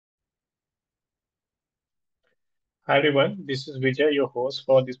Hi everyone, this is Vijay, your host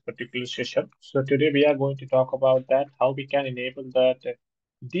for this particular session. So today we are going to talk about that how we can enable that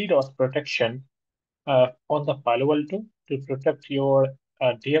DDoS protection on the Palo Alto to protect your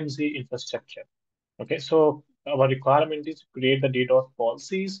DMZ infrastructure. Okay, so our requirement is to create the DDoS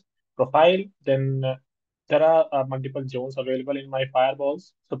policies profile. Then there are multiple zones available in my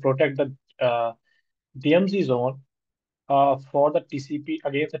firewalls. So protect the DMZ zone for the TCP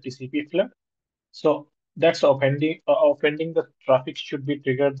against the TCP flood. So that's offending the traffic should be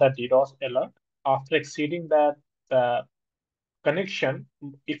triggered the DDoS alert after exceeding that connection.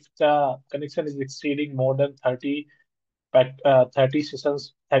 If the connection is exceeding more than 30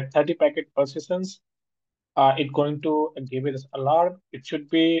 sessions, 30 packet per sessions, it's going to give it this alarm. It should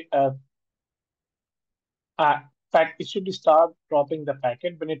be fact it should start dropping the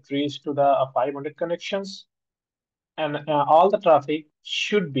packet when it reaches to the 500 connections, and all the traffic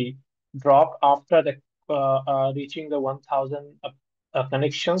should be dropped after the reaching the 1000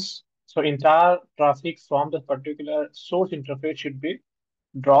 connections. So entire traffic from the particular source interface should be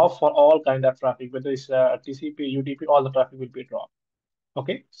dropped for all kind of traffic, whether it's TCP, UDP, all the traffic will be dropped.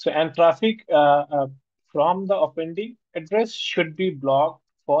 Okay, so and traffic from the offending address should be blocked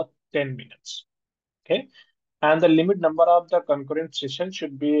for 10 minutes. Okay, and the limit number of the concurrent session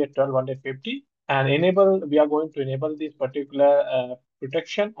should be 1250, and we are going to enable this particular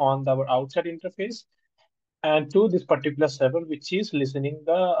protection on our outside interface and to this particular server which is listening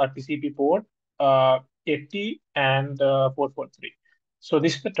the TCP port 80 and 443. So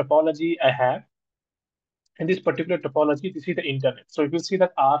this is the topology I have. In this particular topology, this is the internet. So you will see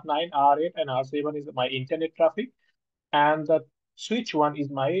that R9, R8, and R7 is my internet traffic, and the switch one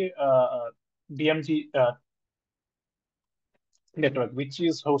is my DMZ network, which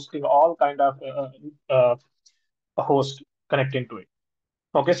is hosting all kind of a host connecting to it.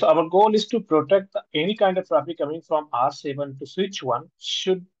 Okay, so our goal is to protect any kind of traffic coming from R7 to switch one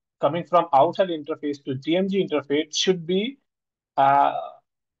should coming from outside interface to DMZ interface uh,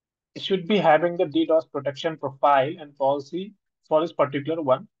 should be having the DDoS protection profile and policy for this particular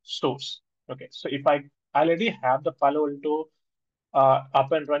one source. Okay, so if I already have the Palo Alto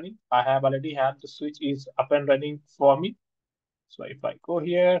up and running, I have already have the switch is up and running for me. So if I go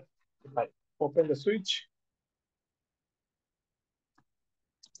here, if I open the switch,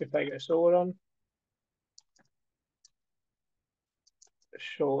 if I get show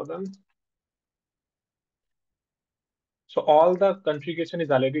them. So all the configuration is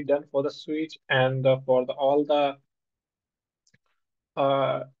already done for the switch and for all the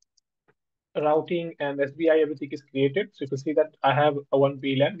uh, routing and SBI, everything is created. So you can see that I have a one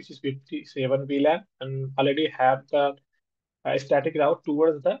VLAN, which is 57 VLAN, and already have the static route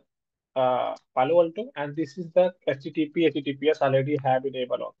towards the Palo Alto, and this is the HTTP, HTTPS already have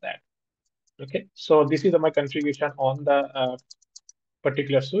enabled of that. Okay, so this is my configuration on the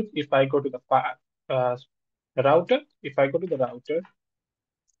particular switch. If I go to the uh, router, if I go to the router,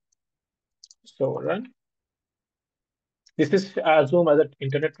 so run. This is Zoom as an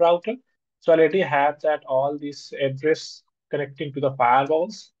internet router. So I already have that all this address connecting to the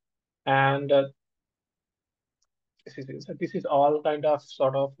firewalls, and this is all kind of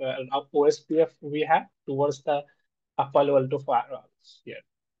sort of OSPF we have towards the Palo Alto firewalls here.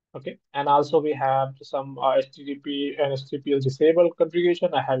 Okay, and also we have some HTTP and HTTPS disabled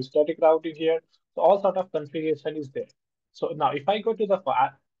configuration. I have static routing here. So all sort of configuration is there. So now if I go to the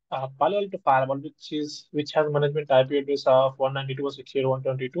Palo Alto firewall, which has management IP address of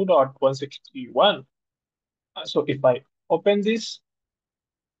 192.168.122.161. So if I open this,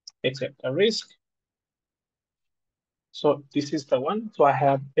 accept a risk. So this is the one. So I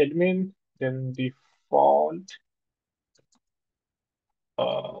have admin, then default,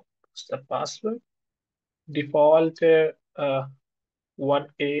 what's the password? Default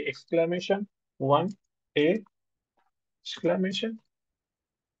 1A exclamation, 1A exclamation.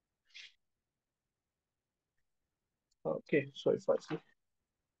 Okay, so if I see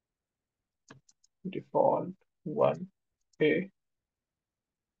default 1A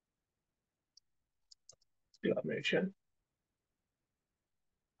exclamation,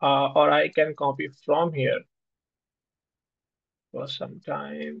 or I can copy from here for some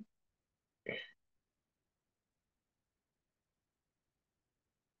time.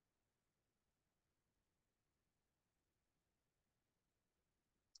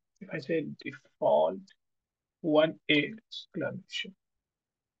 If I say default 1A exclamation,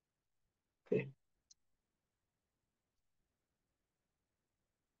 okay.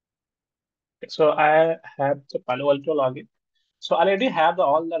 So I have the Palo Alto login. So I already have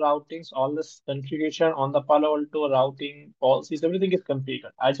all the routings, all this configuration on the Palo Alto routing policies, everything is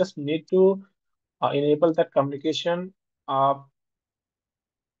configured. I just need to enable that communication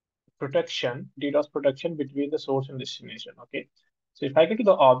protection, DDoS protection between the source and destination. Okay. So if I go to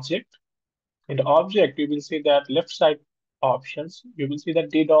the object, in the object, you will see that left side options, you will see that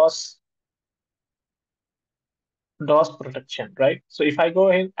DOS protection, right? So if I go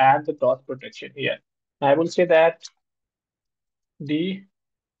ahead and add the DOS protection here, I will say that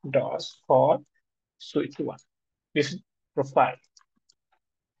DDoS for switch one. This is profile.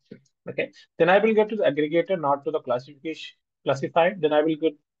 Okay. Then I will go to the aggregator, not to the classification classified. Then I will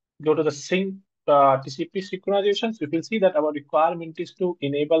go to the sync TCP synchronizations. You will see that our requirement is to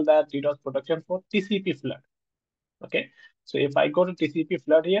enable that DDoS protection for TCP flood. Okay. So if I go to TCP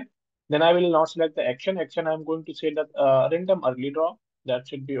flood here, then I will not select the action. Action, I'm going to say that random early draw. That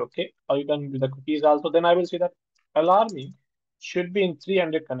should be okay. Or you can do the cookies also. Then I will say that alarming should be in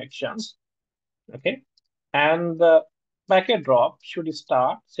 300 connections. Okay. And the packet drop should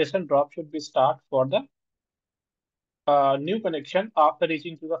start, session drop should be start for the new connection after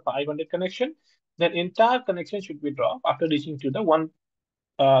reaching to the 500 connection. Then entire connection should be dropped after reaching to the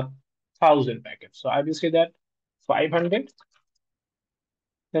 1000 packets. So I will say that 500,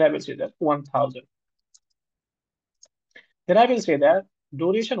 then I will say that 1000. Then I will say that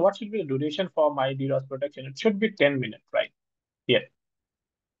duration, what should be the duration for my DDoS protection? It should be 10 minutes, right? Here.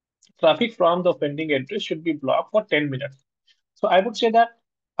 Traffic from the offending address should be blocked for 10 minutes. So I would say that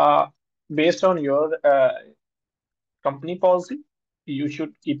uh, based on your company policy, you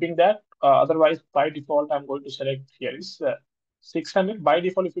should keeping that. Otherwise, by default, I'm going to select here is 600. By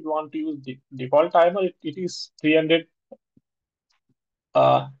default, if you want to use the default timer, it is 300,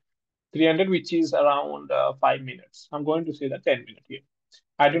 uh, 300, which is around 5 minutes. I'm going to say that 10 minutes here.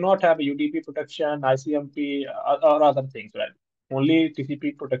 I do not have a UDP protection, ICMP, or other things, right? Only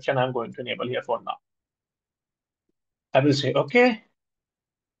TCP protection I'm going to enable here for now. I will say, okay.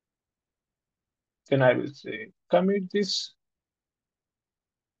 Then I will say, commit this.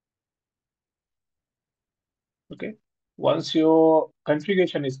 Okay. Once your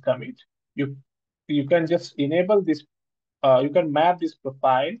configuration is commit, you can just enable this. You can map this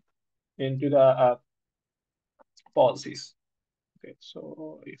profile into the policies. Okay.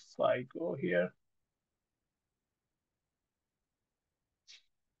 So if I go here,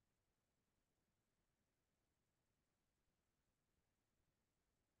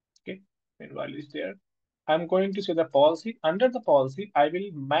 okay. Meanwhile, is there. I'm going to say the policy. Under the policy, I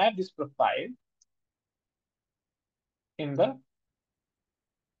will map this profile in the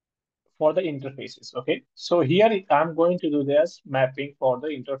for the interfaces. Okay. So here I'm going to do this mapping for the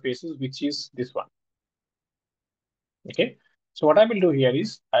interfaces, which is this one. Okay. So what I will do here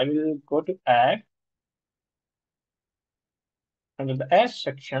is I will go to add. Under the add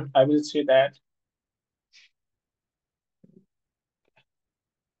section, I will say that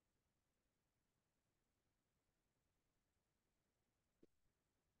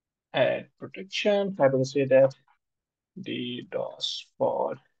add protection. I will say that DDoS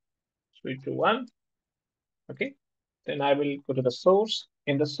for switch to one. Okay. Then I will go to the source.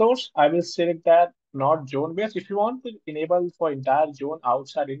 In the source, I will select that not zone based. If you want to enable for entire zone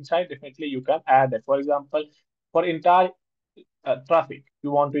outside, inside, definitely you can add that. For example, for entire traffic,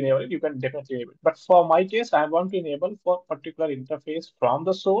 you want to enable it, you can definitely enable it. But for my case, I want to enable for particular interface from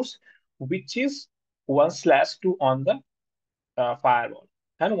the source, which is 1/2 on the firewall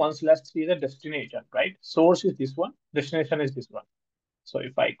and 1/3 the destination, right? Source is this one, destination is this one. So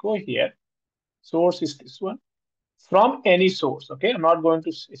if I go here, source is this one from any source. Okay, I'm not going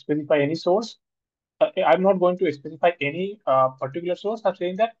to specify any source. I'm not going to specify any particular source. I'm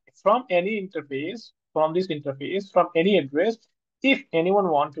saying that from any interface, from this interface, from any address, if anyone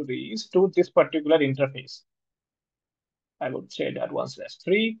want to reach to this particular interface, I would say that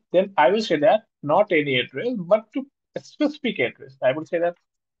 1/3. Then I will say that not any address, but to a specific address. I would say that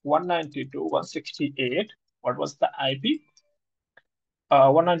 192.168. What was the IP?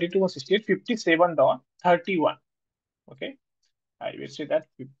 192.168.57.31. Okay. I will say that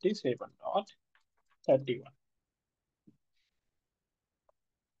 57.31.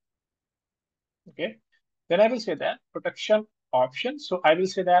 Okay. Then I will say that protection option. So I will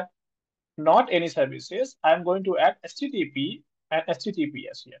say that not any services. I'm going to add HTTP and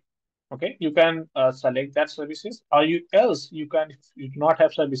HTTPS here. Okay, you can select that services, or you else you can, if you do not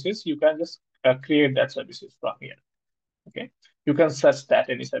have services, you can just create that services from here. Okay, you can search that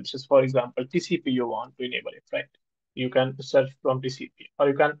any services. For example, TCP you want to enable it, right? You can search from TCP, or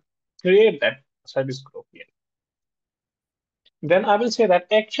you can create that service group here. Then I will say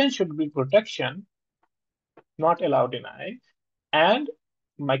that action should be protection, not allow deny, and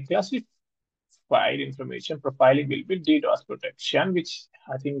my classified file information profiling will be DDoS protection, which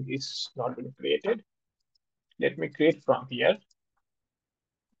I think is not been created. Let me create from here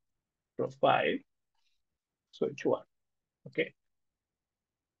profile. So it's one. Okay.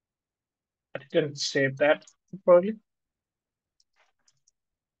 I didn't save that properly.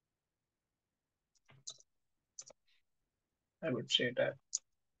 I would say that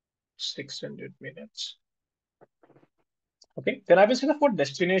 600 minutes. Okay. Then I will say that for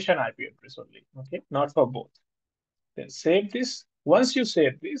destination IP address only. Okay. Not for both. Then save this. Once you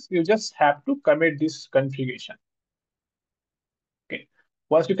save this, you just have to commit this configuration. Okay.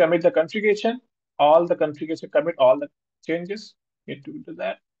 Once you commit the configuration, commit all the changes. Need to do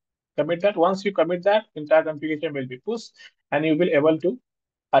that. Commit that. Once you commit that, entire configuration will be pushed, and you will be able to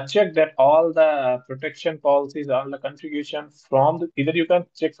check that all the protection policies, all the configuration from either you can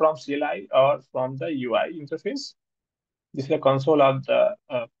check from CLI or from the UI interface. This is the console of the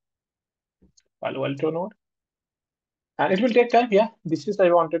Palo Alto node, and it will take time. Yeah, this is I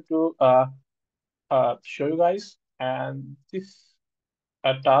wanted to show you guys, and this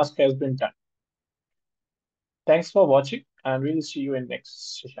task has been done. Thanks for watching, and we'll see you in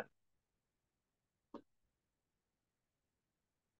next session.